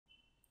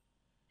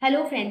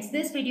Hello friends,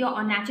 this video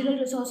on Natural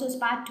Resources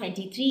Part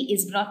 23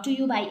 is brought to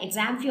you by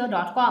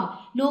examfear.com.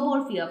 No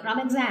more fear from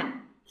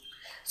exam.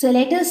 So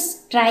let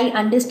us try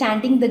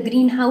understanding the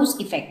greenhouse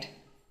effect.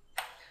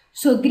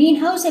 So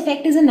greenhouse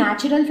effect is a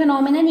natural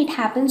phenomenon. It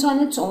happens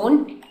on its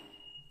own.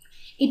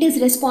 It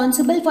is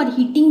responsible for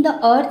heating the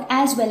earth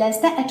as well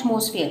as the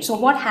atmosphere. So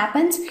what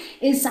happens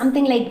is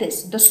something like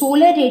this. The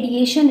solar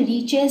radiation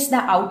reaches the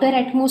outer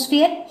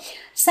atmosphere.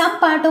 Some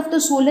part of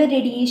the solar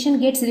radiation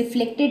gets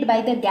reflected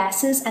by the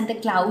gases and the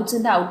clouds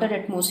in the outer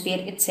atmosphere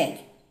itself.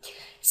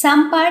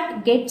 Some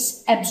part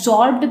gets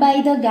absorbed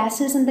by the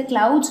gases and the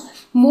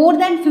clouds. More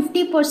than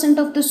 50%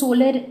 of the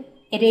solar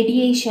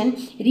radiation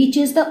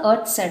reaches the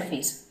earth's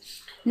surface.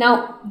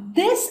 Now,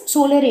 this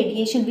solar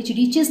radiation which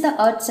reaches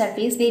the earth's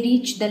surface, they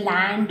reach the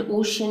land,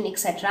 ocean,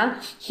 etc.,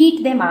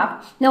 heat them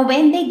up. Now,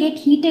 when they get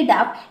heated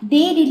up,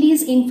 they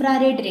release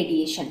infrared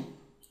radiation.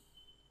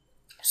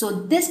 So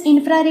this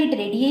infrared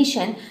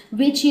radiation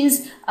which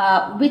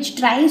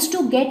tries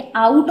to get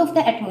out of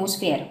the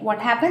atmosphere, what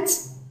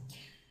happens?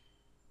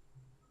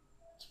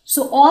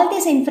 So all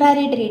this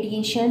infrared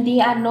radiation, they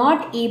are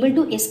not able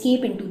to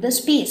escape into the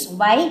space.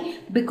 Why?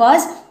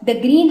 Because the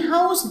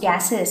greenhouse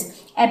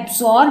gases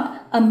absorb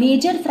a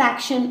major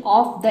fraction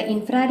of the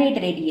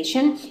infrared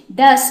radiation.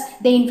 Thus,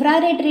 the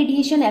infrared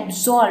radiation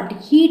absorbed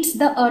heats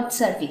the earth's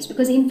surface,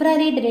 because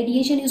infrared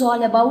radiation is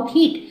all about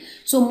heat.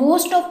 So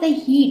most of the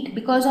heat,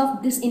 because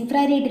of this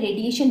infrared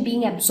radiation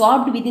being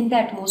absorbed within the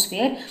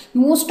atmosphere,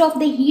 most of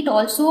the heat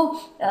also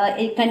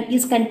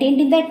is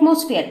contained in the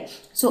atmosphere.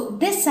 So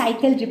this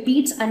cycle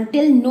repeats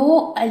until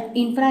no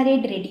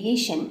infrared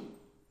radiation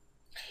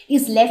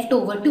is left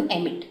over to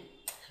emit.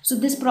 So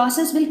this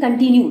process will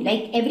continue.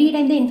 Like every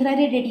time the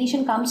infrared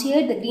radiation comes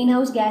here, the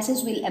greenhouse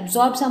gases will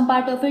absorb some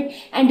part of it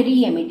and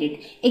re-emit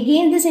it.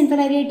 Again, this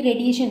infrared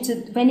radiation, so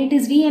when it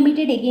is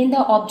re-emitted, again the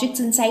objects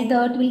inside the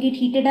earth will get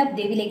heated up.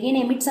 They will again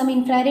emit some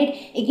infrared.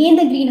 Again,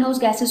 the greenhouse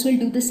gases will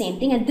do the same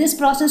thing, and this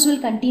process will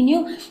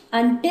continue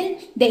until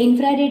the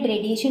infrared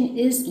radiation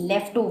is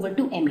left over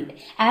to emit.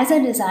 As a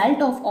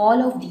result of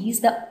all of these,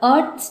 the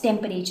earth's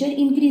temperature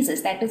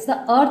increases. That is,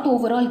 the earth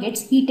overall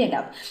gets heated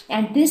up,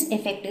 and this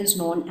effect is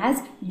known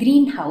as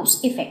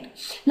greenhouse effect.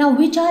 Now,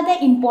 which are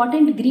the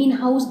important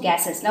greenhouse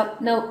gases?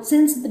 Now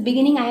since the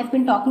beginning I have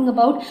been talking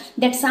about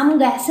that some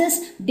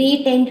gases,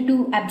 they tend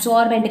to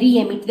absorb and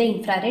re-emit the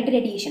infrared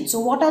radiation. So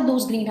what are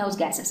those greenhouse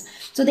gases?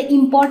 So the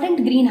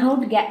important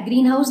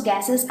greenhouse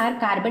gases are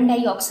carbon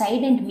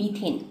dioxide and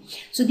methane.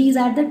 So these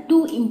are the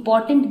two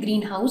important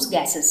greenhouse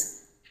gases.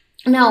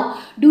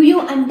 Now, do you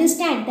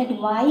understand that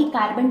why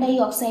carbon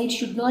dioxide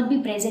should not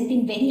be present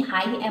in very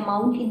high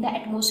amount in the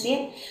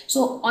atmosphere?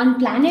 So on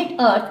planet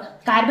Earth,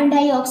 carbon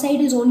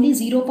dioxide is only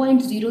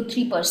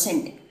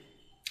 0.03%,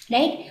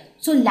 right?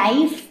 So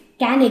life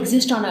can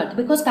exist on Earth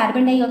because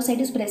carbon dioxide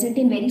is present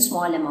in very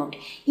small amount.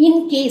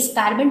 In case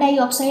carbon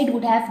dioxide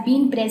would have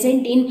been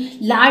present in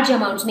large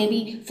amounts,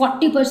 maybe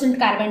 40%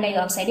 carbon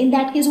dioxide, in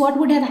that case what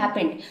would have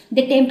happened?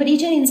 The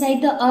temperature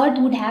inside the Earth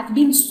would have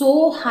been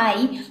so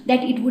high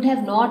that it would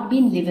have not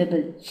been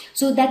livable.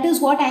 So that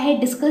is what I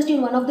had discussed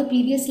in one of the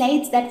previous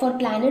slides, that for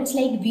planets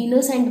like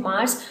Venus and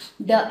Mars,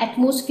 the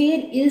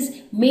atmosphere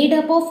is made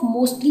up of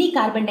mostly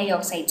carbon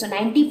dioxide. So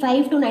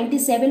 95 to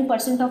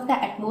 97% of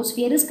the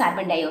atmosphere is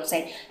carbon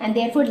dioxide, and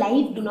therefore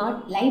life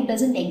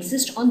doesn't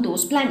exist on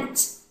those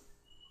planets.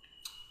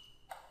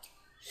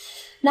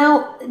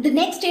 Now, the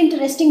next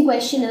interesting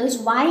question is,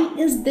 why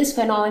is this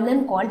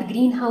phenomenon called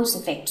greenhouse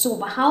effect?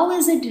 So how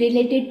is it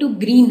related to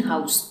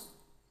greenhouse?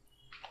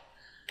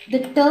 The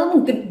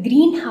term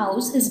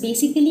greenhouse is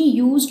basically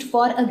used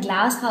for a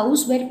glass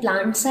house where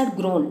plants are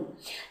grown.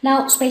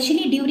 Now,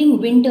 especially during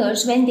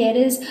winters when there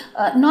is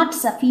not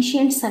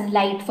sufficient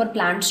sunlight for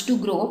plants to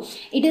grow,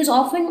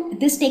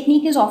 this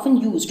technique is often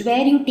used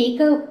where you take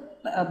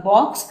a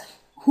box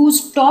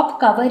whose top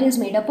cover is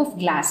made up of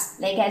glass,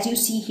 like as you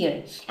see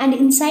here, and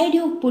inside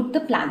you put the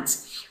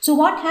plants. So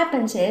what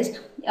happens is,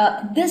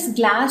 this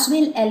glass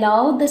will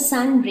allow the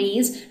sun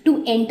rays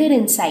to enter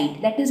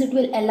inside. That is, it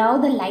will allow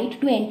the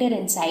light to enter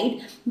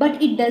inside,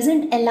 but it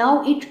doesn't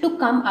allow it to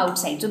come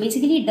outside. So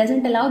basically it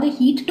doesn't allow the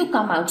heat to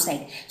come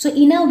outside. So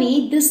in a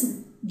way, this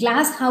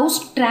glass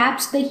house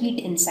traps the heat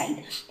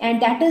inside,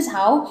 and that is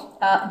how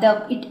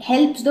it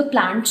helps the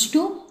plants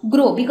to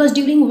grow, because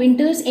during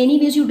winters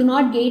anyways you do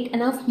not get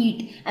enough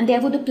heat, and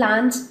therefore the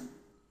plants,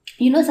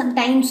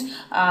 sometimes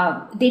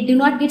they do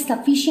not get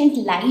sufficient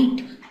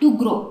light to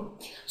grow.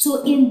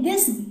 So in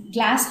this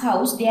glass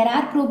house, there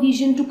are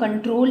provision to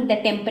control the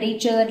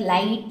temperature,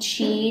 light,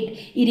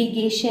 shade,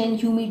 irrigation,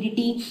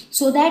 humidity,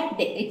 so that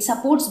it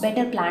supports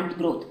better plant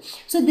growth.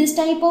 So this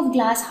type of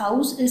glass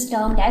house is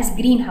termed as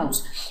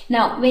greenhouse.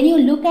 Now, when you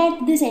look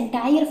at this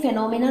entire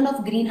phenomenon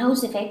of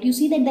greenhouse effect, you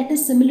see that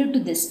is similar to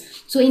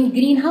this. So in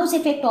greenhouse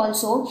effect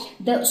also,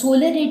 the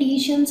solar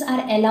radiations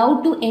are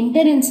allowed to enter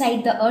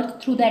inside the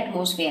earth through the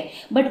atmosphere,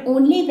 but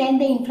only when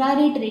the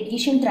infrared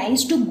radiation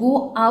tries to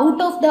go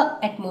out of the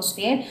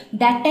atmosphere,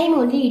 that time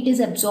only it is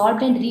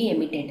absorbed and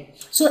re-emitted.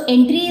 So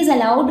entry is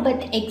allowed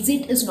but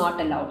exit is not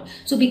allowed.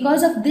 So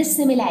because of this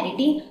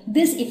similarity,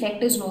 this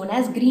effect is known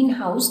as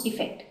greenhouse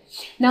effect.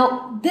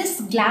 Now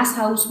this glass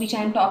house which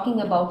I am talking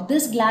about,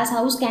 this glass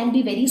house can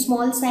be very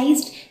small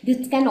sized.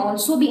 This can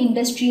also be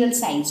industrial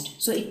sized.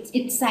 So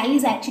its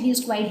size actually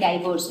is quite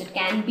diverse. It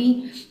can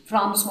be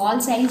from small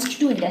sized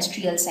to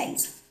industrial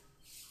size.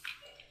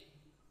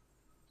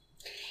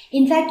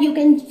 In fact, you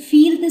can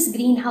feel this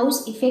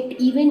greenhouse effect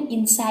even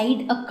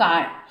inside a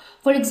car.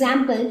 For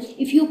example,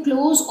 if you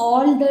close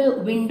all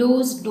the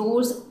windows,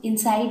 doors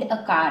inside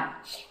a car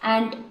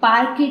and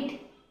park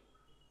it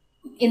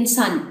in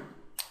sun.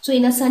 So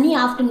in a sunny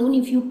afternoon,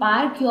 if you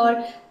park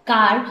your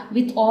car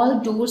with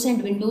all doors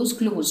and windows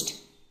closed,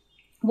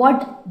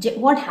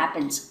 what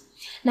happens?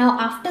 Now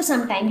after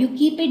some time, you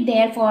keep it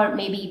there for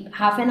maybe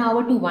half an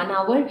hour to 1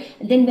 hour.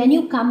 Then when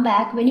you come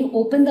back, when you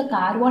open the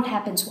car, what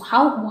happens?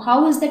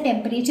 How is the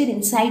temperature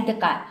inside the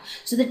car?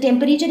 So the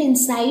temperature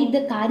inside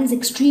the car is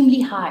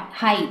extremely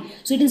high.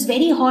 So it is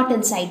very hot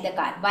inside the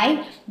car.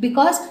 Why?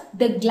 Because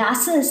the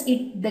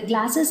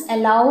glasses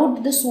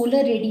allowed the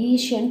solar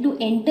radiation to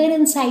enter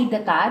inside the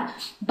car,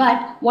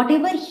 but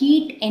whatever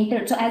heat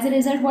entered, so as a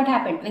result, what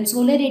happened? When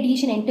solar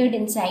radiation entered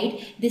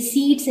inside, the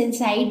seats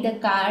inside the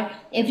car,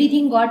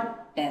 everything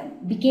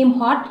became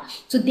hot.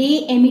 So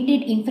they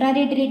emitted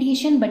infrared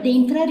radiation, but the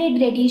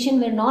infrared radiation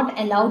were not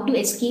allowed to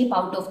escape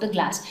out of the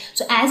glass.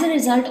 So as a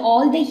result,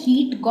 all the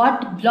heat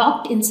got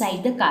blocked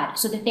inside the car.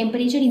 So the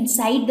temperature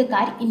inside the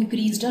car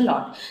increased a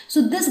lot.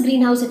 So this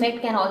greenhouse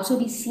effect can also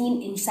be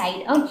seen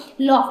inside a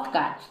locked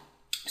car.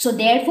 So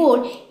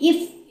therefore,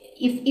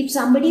 if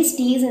somebody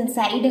stays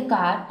inside a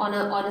car on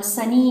a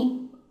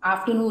sunny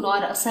afternoon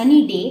or a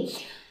sunny day,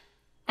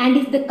 and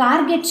if the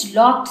car gets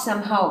locked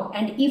somehow,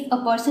 and if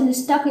a person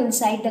is stuck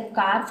inside the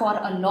car for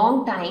a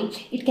long time,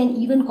 it can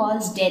even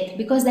cause death,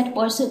 because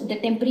the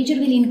temperature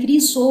will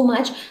increase so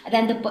much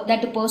that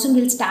the person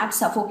will start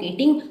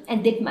suffocating,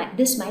 and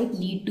this might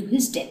lead to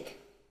his death.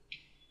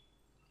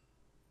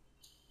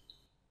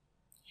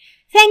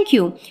 Thank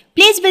you.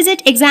 Please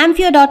visit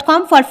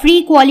examfear.com for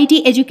free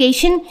quality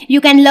education.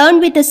 You can learn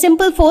with a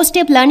simple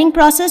 4-step learning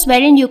process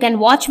wherein you can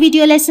watch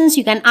video lessons,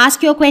 you can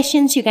ask your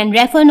questions, you can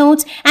refer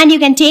notes, and you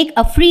can take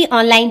a free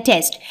online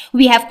test.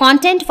 We have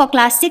content for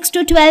class 6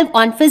 to 12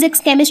 on physics,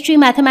 chemistry,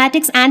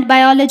 mathematics, and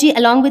biology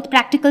along with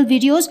practical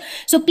videos.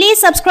 So please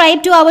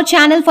subscribe to our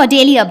channel for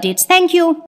daily updates. Thank you.